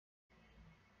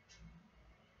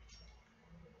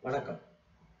வணக்கம்.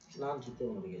 நான்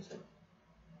சித்தூர் முருகேசன்.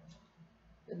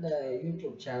 இந்த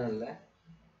யூடியூப் சேனலில்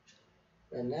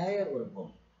நேயர்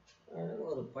விருப்பம்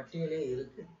ஒரு பட்டியலே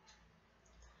இருக்கு.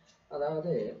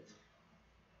 அதாவது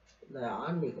இந்த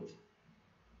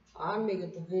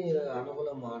ஆன்மீகத்துக்கு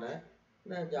அனுகூலமான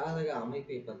இந்த ஜாதக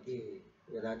அமைப்பை பற்றி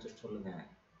ஏதாச்சும் சொல்லுங்க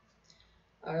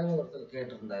அப்படின்னு ஒருத்தர்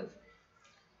கேட்டிருந்தார்.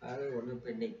 அது ஒன்று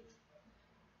பெண்டிங்.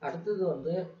 அடுத்தது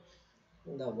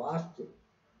இந்த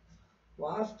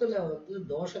வாஸ்துல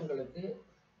தோஷங்களுக்கு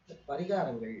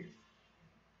பரிகாரங்கள்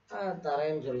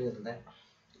தரேன்னு சொல்லியிருந்தேன்.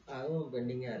 அதுவும்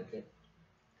பெண்டிங்காக இருக்குது.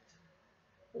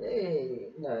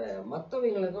 இந்த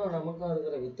மற்றவங்களுக்கும் நமக்கும்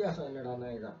இருக்கிற வித்தியாசம் என்னடான்னா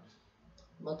இதான்.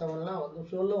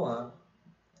 மற்றவங்களாம் சொல்லுவான்,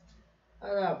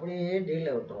 அதை அப்படியே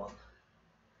டீலில் விட்டுருவான்.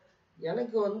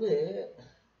 எனக்கு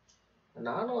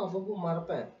நானும் அப்பப்போ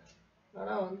மறப்பேன்.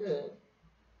 ஆனால்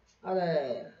அதை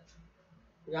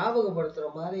ஞாபகப்படுத்துகிற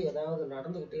மாதிரி ஏதாவது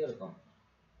நடந்துக்கிட்டே இருக்கும்.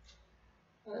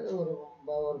 அது ஒரு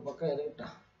பக்கம்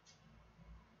இருக்கட்டும்.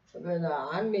 இப்போ இந்த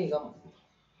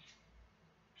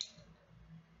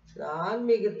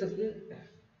ஆன்மீகத்துக்கு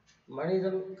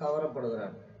மனிதன்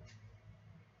கவரப்படுகிறான்.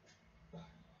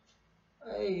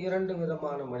 இரண்டு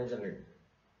விதமான மனிதர்கள்.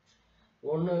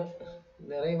 ஒன்று,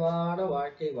 நிறைவான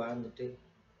வாழ்க்கை வாழ்ந்துட்டு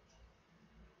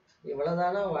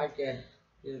இவ்வளவுதானா வாழ்க்கை,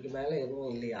 இதுக்கு மேலே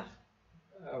எதுவும் இல்லையா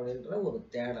அப்படின்ற ஒரு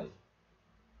தேடல்.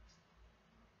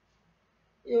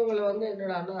 இவங்களை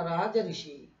என்னடான்னா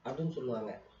ராஜரிஷி அப்படின்னு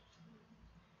சொல்லுவாங்க.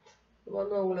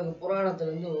 உங்களுக்கு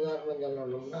புராணத்திலேருந்து உதாரணம்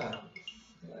சொல்லணும்னா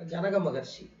ஜனக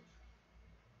மகர்ஷி.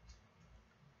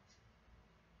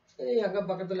 எங்கள்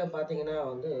பக்கத்தில் பார்த்தீங்கன்னா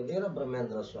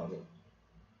வீரபிரமேந்திர சுவாமி.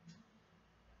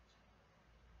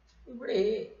 இப்படி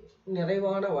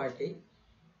நிறைவான வாழ்க்கை,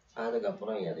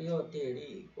 அதுக்கப்புறம் எதையோ தேடி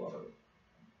போகிறது.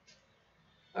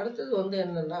 அடுத்தது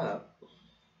என்னன்னா,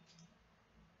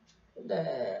 இந்த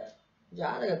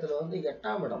ஜாதகத்தில்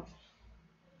 8ஆம் இடம்.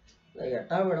 இந்த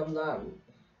 8ஆம் இடம்தான்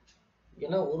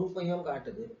இன உறுப்பையும்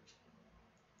காட்டுது.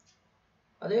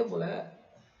 அதே போல்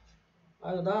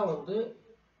அதுதான்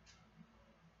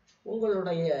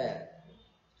உங்களுடைய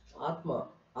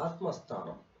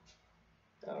ஆத்மஸ்தானம்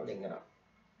அப்படிங்கிறான்.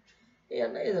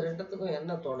 என்ன இது ரெண்டுத்துக்கும்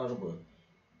என்ன தொடர்பு?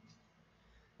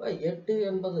 8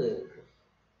 என்பது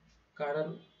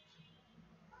கடன்.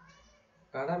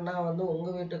 கடன்னா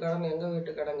உங்கள் வீட்டு கடன் எங்கள்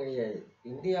வீட்டு கடன் கிடையாது,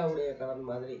 இந்தியாவுடைய கடன்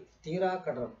மாதிரி தீரா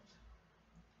கடன்.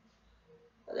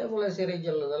 அதே போல் சிறை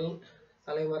செல்லுதல்,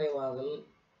 தலைமறைவாதல்,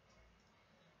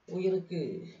 உயிருக்கு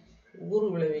ஊறு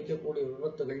விளைவிக்கக்கூடிய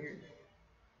விபத்துகள்,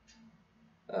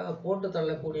 போட்டு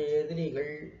தள்ளக்கூடிய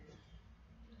எதிரிகள்,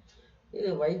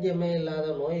 இது வைத்தியமே இல்லாத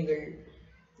நோய்கள்,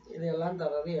 இதெல்லாம்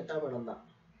தர்றது 8ஆம் இடம் தான்.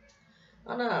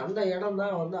 ஆனால் அந்த இடம்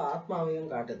தான்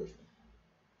ஆத்மாவையும் காட்டுது.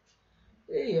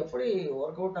 இது எப்படி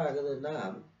ஒர்க் அவுட் ஆகுதுன்னா,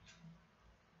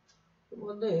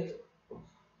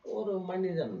 ஒரு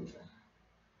மனிதன்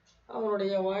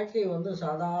அவனுடைய வாழ்க்கை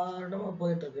சாதாரணமாக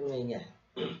போயிட்டுருக்குன்னு வைங்க.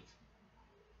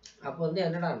 அப்போ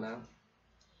என்னடான்னா,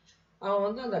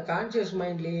 அவன் அந்த கான்சியஸ்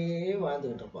மைண்ட்லேயே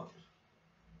வாழ்ந்துக்கிட்டு இருப்பான்.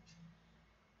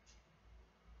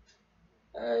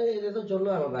 இது எதுவும்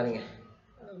சொல்லுவாங்க பாருங்க,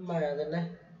 அது என்ன,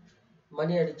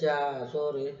 மணி அடித்தா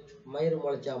சோறு, மயிறு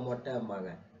முளைச்சா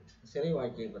மொட்டைம்பாங்க சிறை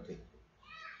வாழ்க்கையை பற்றி.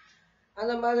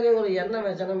 அந்த மாதிரி ஒரு எண்ணெய்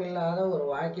வச்சனம் இல்லாத ஒரு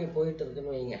வாழ்க்கை போயிட்டு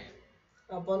இருக்குன்னு வைங்க.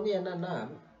 அப்போ என்னன்னா,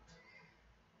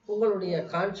 உங்களுடைய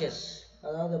கான்சியஸ்,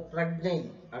 அதாவது பிரக்ஞை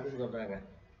அப்படின்னு சொல்கிறாங்க,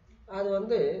 அது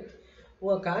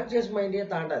உங்கள் கான்சியஸ் மைண்டே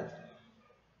தாண்டாது.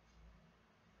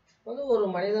 ஒரு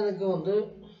மனிதனுக்கு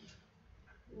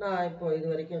நான் இப்போ இது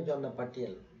வரைக்கும் சொன்ன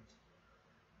பட்டியல்,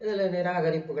 இதில்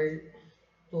நிராகரிப்புகள்,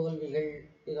 தோல்விகள்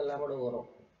இதெல்லாம் கூட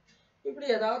வரும். இப்படி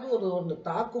ஏதாவது ஒன்று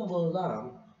தாக்கும்போது தான்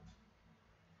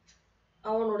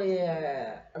அவனுடைய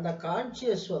அந்த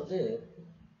கான்சியஸ்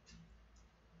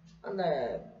அந்த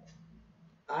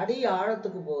அடி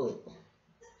ஆழத்துக்கு போகுது.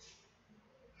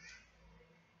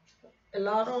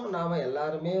 நாம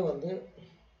எல்லாருமே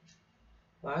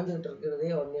வாழ்ந்துகிட்டு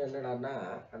இருக்கிறதே என்னடான்னா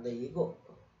அந்த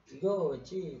ஈகோவை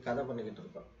வச்சு கதை பண்ணிக்கிட்டு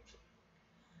இருக்கோம்.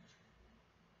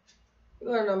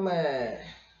 இப்போ நம்ம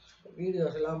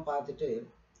வீடியோஸ் எல்லாம் பார்த்துட்டு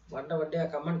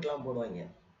வண்டியாக கமெண்ட்லாம் போடுவாங்க.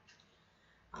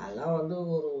 அதெல்லாம்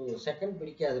ஒரு செகண்ட்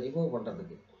பிடிக்காது ரிமூவ்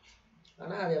பண்ணுறதுக்கு.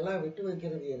 ஆனால் அதெல்லாம் விட்டு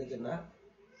வைக்கிறது எதுக்குன்னா,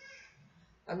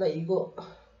 அந்த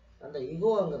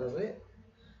ஈகோங்கிறது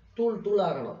தூள்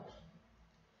ஆகணும்.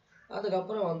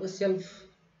 அதுக்கப்புறம் செல்ஃப்,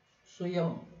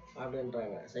 சுயம்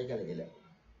அப்படின்றாங்க சைக்காலஜியில்.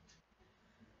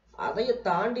 அதையை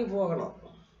தாண்டி போகணும்.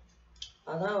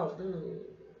 அதான்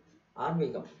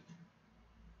ஆன்மீகம்.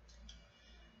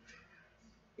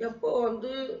 எப்போ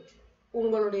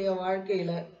உங்களுடைய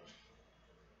வாழ்க்கையில்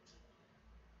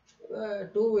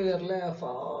டூ வீலரில்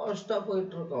ஃபாஸ்ட்டாக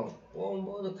போயிட்டுருக்கோம்.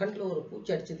 போகும்போது கண்ணில் ஒரு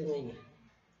பூச்சி அடிச்சதுன்னு வைங்க,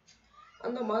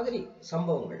 அந்த மாதிரி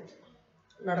சம்பவங்கள்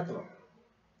நடக்கணும்.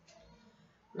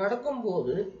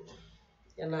 நடக்கும்போது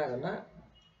என்ன ஆகுன்னா,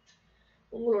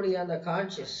 உங்களுடைய அந்த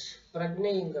கான்ஷியஸ்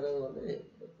பிரக்னைங்கிறது வந்து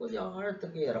கொஞ்சம்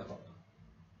ஆழத்துக்கு இறக்கும்.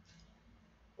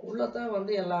 உள்ளதான்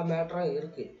வந்து எல்லா மேட்டரும்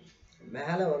இருக்கு,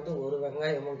 மேலே வந்து ஒரு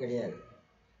வெங்காயமும் கிடையாது.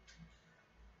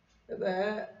 இப்போ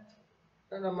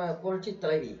நம்ம புரட்சி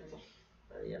தலைவி,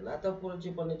 அது என்னத்த புரட்சி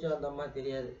பண்ணிச்சோ அந்த அம்மா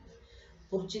தெரியாது,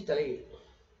 புரட்சி தலைவி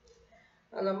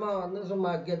அந்த அம்மா வந்து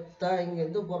சும்மா கெத்தா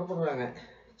இங்கேருந்து புறப்படுறாங்க.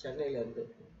 சென்னையிலேருந்து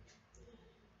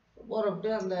புறப்பட்டு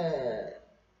அந்த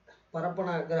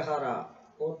பரப்பன அக்ரஹாரா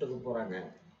கோர்ட்டுக்கு போகிறாங்க.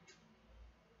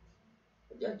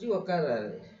 ஜட்ஜி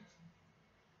உக்காடுறாரு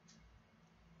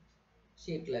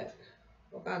சீட்டில்.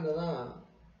 உட்காந்து தான்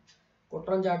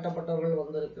குற்றஞ்சாட்டப்பட்டவர்கள்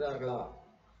வந்திருக்கிறார்களா,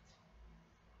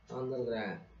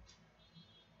 வந்திருக்கிறேன்,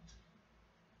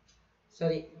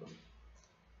 சரி,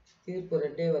 தீர்ப்பு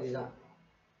 2 வரி தான்.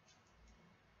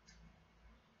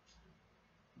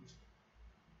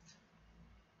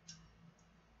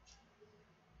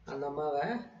 அந்த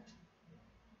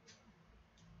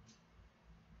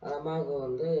அம்மாவுக்கு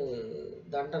வந்து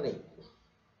தண்டனை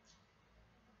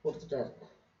கொடுத்துட்டார்.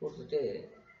 கொடுத்துட்டு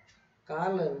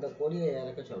காலில் இருந்த கொடியை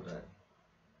இறக்க சொல்கிறார்.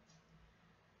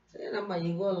 நம்ம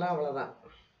ஈகோலாம் அவ்வளோதான்.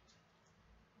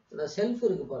 இந்த செல்ஃப்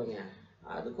இருக்கு பாருங்க,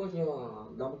 அது கொஞ்சம்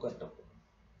தம் கட்டும்.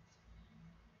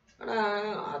 ஆனால்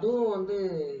அதுவும் வந்து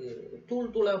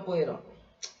தூள் தூளாக போயிடும்.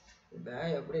 இப்போ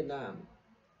எப்படின்னா,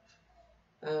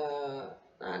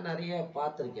 நான் நிறைய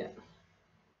பார்த்துருக்கேன்.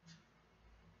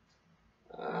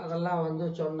 அதெல்லாம் வந்து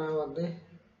சொன்னால் வந்து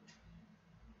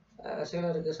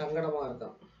சிலருக்கு சங்கடமாக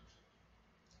இருக்கும்.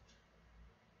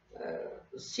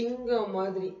 சிங்கம்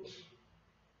மாதிரி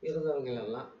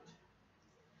இருந்தவங்களெல்லாம்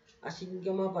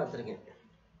அசிங்கமாக பார்த்துருக்கேன்.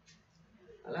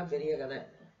 அதெல்லாம் பெரிய கதை.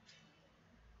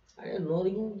 அப்படியே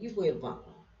நொறுங்கி போயிருப்பான்.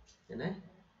 என்ன,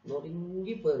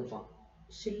 நொறுங்கி போயிருப்பான்,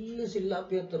 சில்லு சில்லாக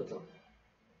பேர்த்துருக்கும்.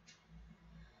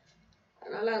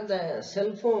 அதனால் அந்த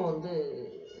செல்ஃபோன் வந்து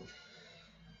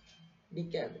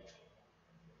நிற்காது.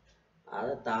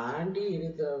 அதை தாண்டி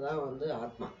இருக்கிறது தான் வந்து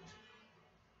ஆத்மா.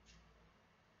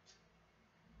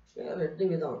 2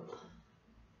 விதம்.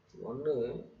 ஒன்று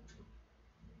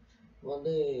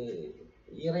வந்து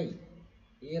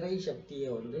இறை சக்தியை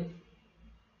வந்து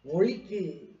ஒளிக்கு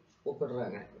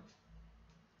ஒப்பிடுறாங்க.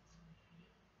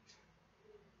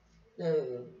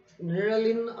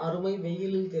 நிழலின் அருமை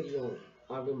வெயிலில் தெரியும்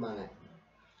அப்படிம்பாங்க.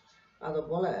 அதை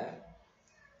போல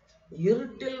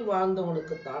இருட்டில்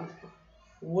வாழ்ந்தவனுக்குத்தான்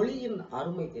ஒளியின்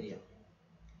அருமை தெரியும்.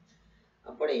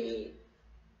 அப்படி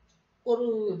ஒரு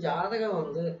ஜாதகம்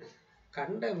வந்து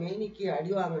கண்ட மேனிக்கு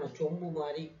அடி வாங்கின சொம்பு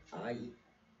மாதிரி ஆகி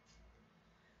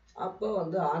அப்போ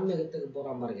வந்து ஆன்மீகத்துக்கு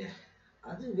போகிற பாருங்க,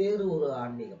 அது வேறு ஒரு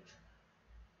ஆன்மீகம்.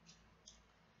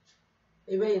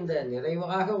 இவன் இந்த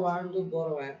நிறைவாக வாழ்ந்து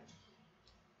போறவன்,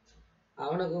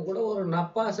 அவனுக்கு கூட ஒரு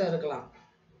நப்பாசை இருக்கலாம்,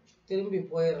 திரும்பி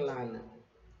போயிடலான்னு.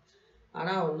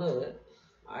 ஆனால் வந்து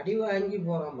அடி வாங்கி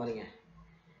போகிறான் பாருங்க,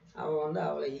 அவன் வந்து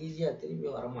அவ்வளோ ஈஸியாக திரும்பி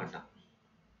வரமாட்டான்.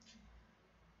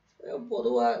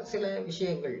 பொதுவாக சில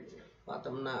விஷயங்கள்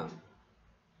பார்த்தோம்னா,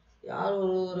 யார்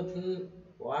ஒருவருக்கு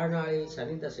வாழ்நாளில்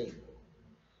சனி தசை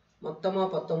மொத்தமாக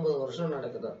 19 வருஷம்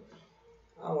நடக்குதோ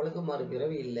அவங்களுக்கு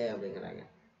மறுபிறவி இல்லை அப்படிங்கிறாங்க.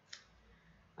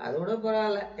 அதோட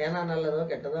பரவாயில்ல, ஏன்னா நல்லதோ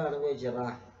கெட்டதோ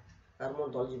அனுபவிச்சிடறான்,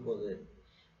 கர்மம் தொலைச்சி போகுது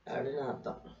அப்படின்னு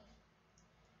அர்த்தம்.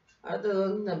 அடுத்தது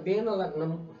வந்து இந்த மீன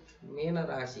லக்னம், மீன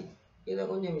ராசி, இதை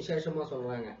கொஞ்சம் விசேஷமாக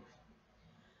சொல்கிறாங்க.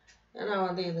 ஏன்னா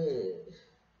வந்து இது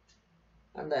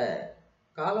அந்த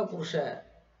காலபுருஷ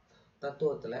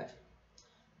தத்துவத்தில்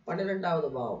 12வது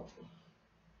பாவம்,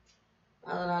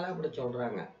 அதனால் அப்படி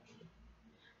சொல்கிறாங்க.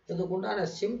 இதுக்குண்டான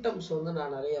சிம்டம்ஸ் வந்து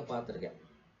நான் நிறைய பார்த்துருக்கேன்.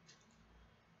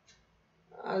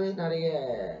 அது நிறைய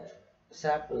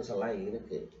சாம்பிள்ஸ் எல்லாம்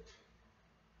இருக்குது.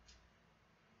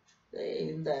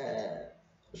 இந்த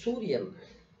சூரியன்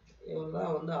இவர்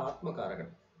தான் வந்து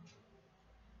ஆத்மகாரகன்.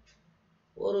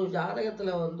 ஒரு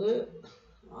ஜாதகத்தில் வந்து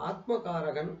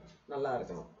ஆத்மகாரகன் நல்லா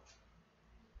இருக்கணும்.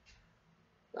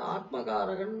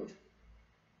 ஆத்மகாரகன்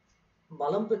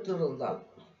பலம் பெற்றிருந்தால்,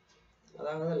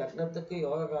 அதாவது லக்னத்துக்கு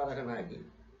யோககாரகனாகி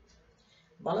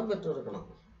பலம் பெற்று இருக்கணும்.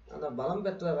 அந்த பலம்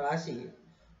பெற்ற ராசி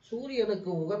சூரியனுக்கு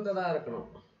உகந்ததாக இருக்கணும்.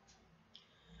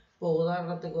 இப்போ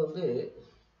உதாரணத்துக்கு வந்து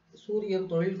சூரியன்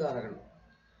தொழில்காரகன்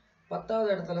 10வது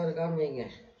இடத்துல இருக்கான்னு வைங்க,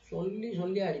 சொல்லி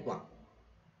சொல்லி அடிப்பான்.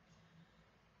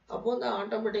 அப்போ வந்து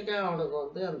ஆட்டோமேட்டிக்காக அவனுக்கு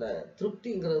வந்து அந்த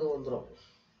திருப்திங்கிறது வந்துடும்.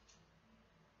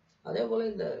 அதே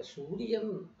போல் இந்த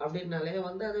சூரியன் அப்படின்னாலே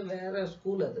வந்து அது வேற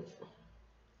ஸ்கூல். அது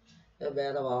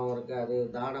பேதபாவம் இருக்காது,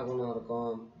 தான குணம்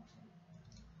இருக்கும்,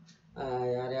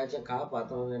 யாரையாச்சும்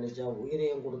காப்பாற்றணும்னு நினச்சா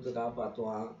உயிரையும் கொடுத்து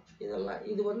காப்பாற்றுவான். இதெல்லாம்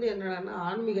இது வந்து என்னன்னா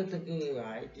ஆன்மீகத்துக்கு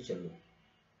அழைத்து செல்லும்.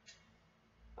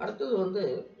 அடுத்தது வந்து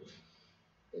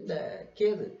இந்த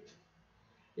கேது,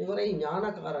 இவரை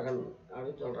ஞானகாரகன்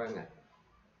அப்படின்னு சொல்றாங்க.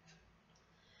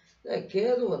 இந்த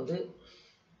கேது வந்து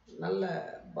நல்ல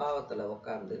பாவத்துல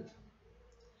உட்காந்து,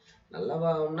 நல்ல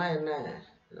பாவம்னா என்ன,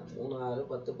 3, 6,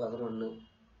 10, 11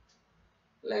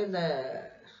 இல்லை இந்த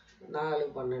 4,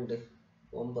 12,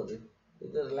 9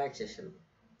 இது ரிலாக்ஸேஷன்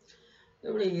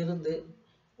இப்படி இருந்து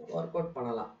ஒர்க் அவுட்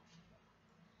பண்ணலாம்.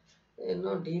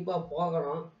 இன்னும் டீப்பாக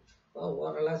போகணும்.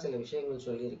 ஓரளவு சில விஷயங்கள்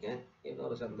சொல்லியிருக்கேன்.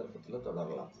 இன்னொரு சந்தர்ப்பத்தில்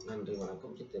தொடரலாம். நன்றி,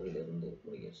 வணக்கம். சித்தூரிலிருந்து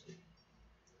முருகேசன்.